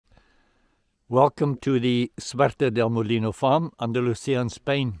Welcome to the Suerte del Molino farm, Andalusia in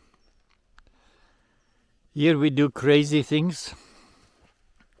Spain. Here we do crazy things.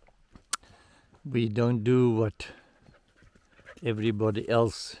 We don't do what everybody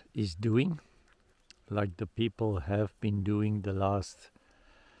else is doing, like the people have been doing the last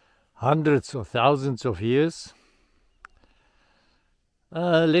hundreds or thousands of years.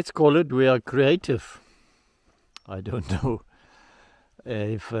 Let's call it we are creative. I don't know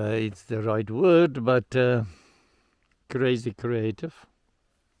if it's the right word, but crazy creative.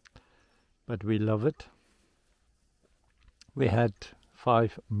 But we love it. We had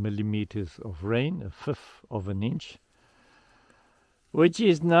 5 millimeters of rain, a fifth of an inch, which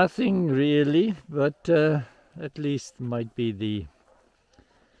is nothing really, but at least might be the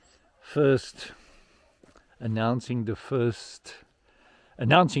first, announcing the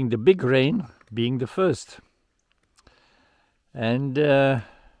big rain being the first. And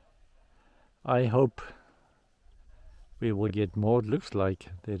I hope we will get more. It looks like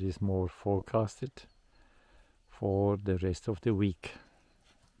there is more forecasted for the rest of the week.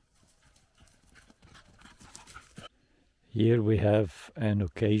 Here we have an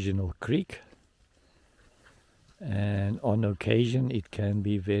occasional creek, and on occasion it can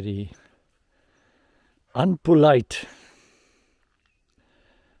be very unpolite,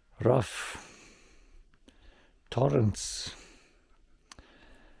 rough torrents.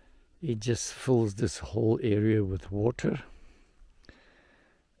 It just fills this whole area with water,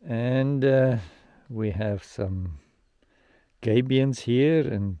 and we have some gabions here,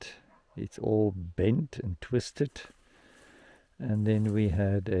 and it's all bent and twisted. And then we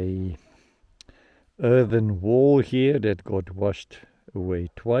had a earthen wall here that got washed away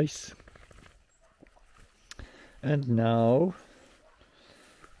twice. And now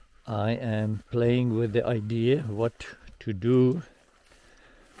I am playing with the idea what to do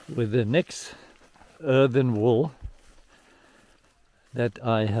with the next earthen wall that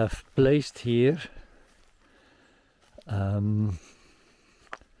I have placed here.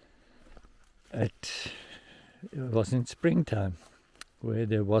 It was in springtime, where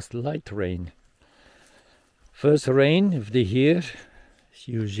there was light rain. First rain of the year is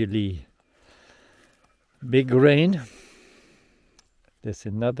usually big rain. There's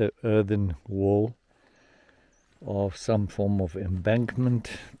another earthen wall of some form of embankment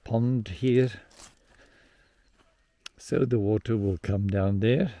pond here, so the water will come down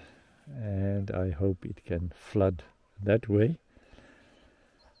there, and I hope it can flood that way.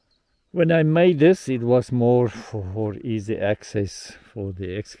 When I made this, it was more for easy access for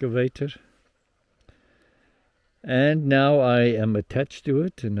the excavator, and now I am attached to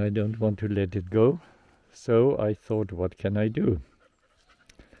it and I don't want to let it go. So I thought, what can I do?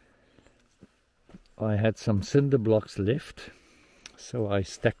 I had some cinder blocks left, so I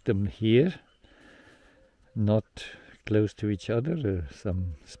stacked them here, not close to each other,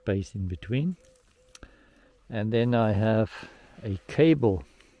 some space in between. And then I have a cable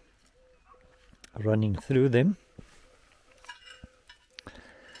running through them,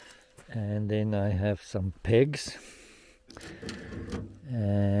 and then I have some pegs,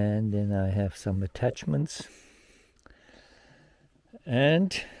 and then I have some attachments,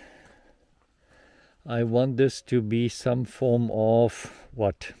 and I want this to be some form of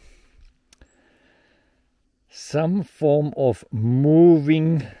what? Some form of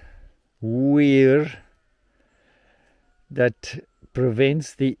moving weir that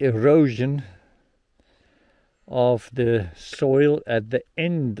prevents the erosion of the soil at the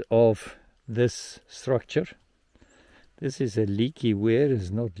end of this structure. This is a leaky weir.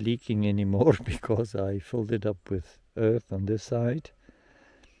 It's not leaking anymore because I filled it up with earth on this side.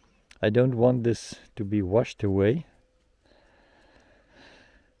 I don't want this to be washed away.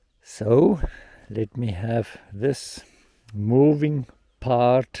 So let me have this moving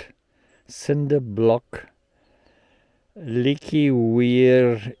part, cinder block, leaky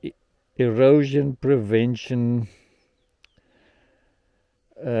weir, erosion prevention,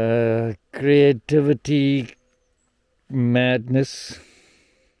 creativity, madness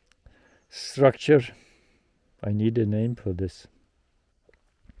structure. I need a name for this.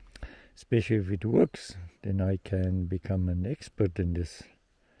 Especially if it works, then I can become an expert in this.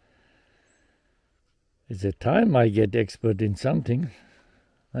 It's a time I get expert in something.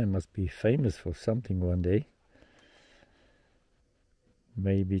 I must be famous for something one day.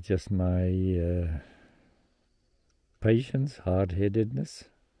 Maybe just my patience, hard-headedness.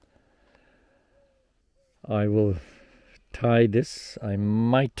 I will tie this. I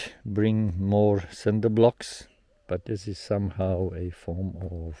might bring more cinder blocks, but this is somehow a form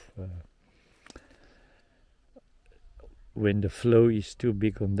of when the flow is too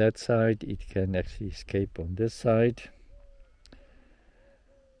big on that side, it can actually escape on this side.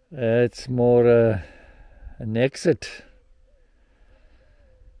 It's more an exit.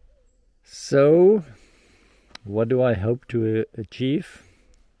 So, what do I hope to achieve?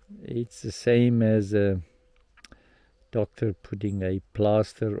 It's the same as a doctor putting a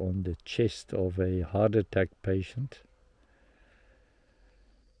plaster on the chest of a heart attack patient.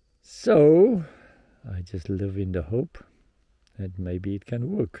 So, I just live in the hope that maybe it can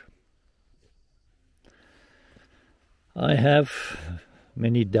work. I have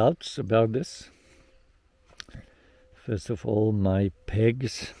many doubts about this. First of all, my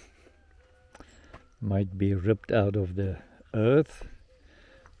pegs might be ripped out of the earth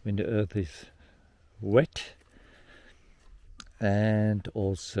when the earth is wet, and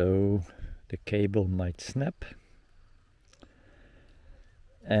also the cable might snap,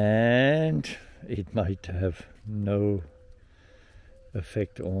 and it might have no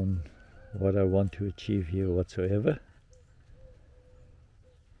effect on what I want to achieve here whatsoever.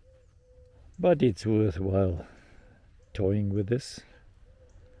 But it's worthwhile toying with this.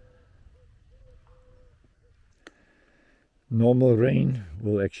 Normal rain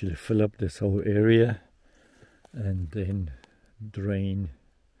will actually fill up this whole area and then drain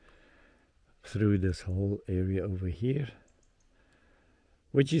through this whole area over here,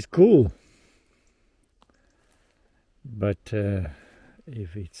 which is cool. But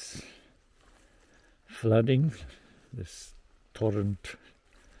if it's flooding, this torrent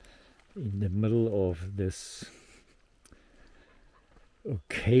in the middle of this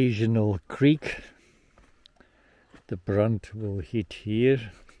occasional creek, the brunt will hit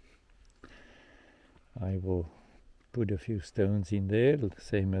here. I will put a few stones in there, the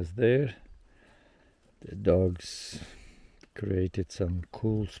same as there. The dogs created some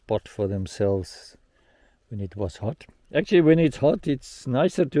cool spot for themselves when it was hot. Actually, when it's hot, it's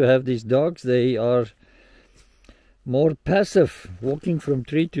nicer to have these dogs. They are more passive, walking from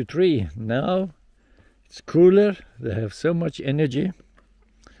tree to tree. Now it's cooler, they have so much energy,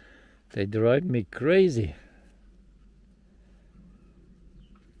 they drive me crazy.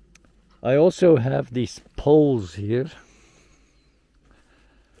 I also have these poles here.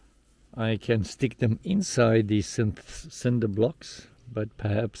 I can stick them inside these cinder blocks, but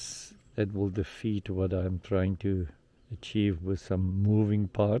perhaps that will defeat what I'm trying to achieve with some moving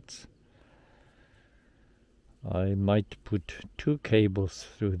parts. I might put 2 cables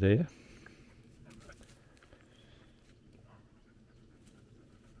through there.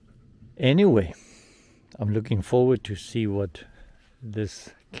 Anyway, I'm looking forward to see what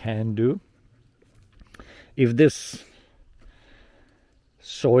this can do. If this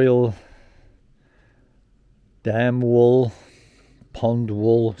soil, dam wall, pond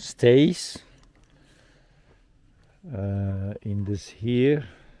wall stays in this here,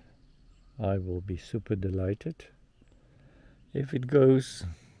 I will be super delighted. If it goes,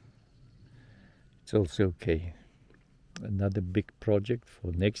 it's also okay. Another big project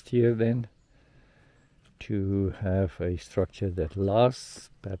for next year then, to have a structure that lasts,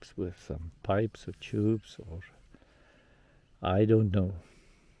 perhaps with some pipes or tubes, or I don't know.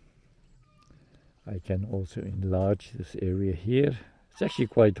 I can also enlarge this area here. It's actually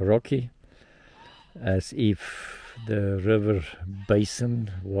quite rocky, as if the river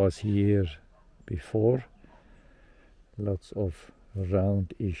basin was here before. Lots of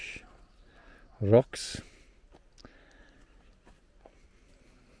roundish rocks.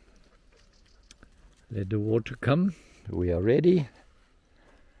 Let the water come. We are ready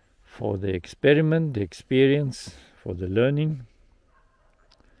for the experiment, the experience, for the learning.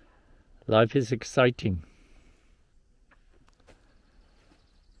 Life is exciting.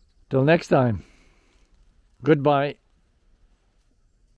 Till next time. Goodbye.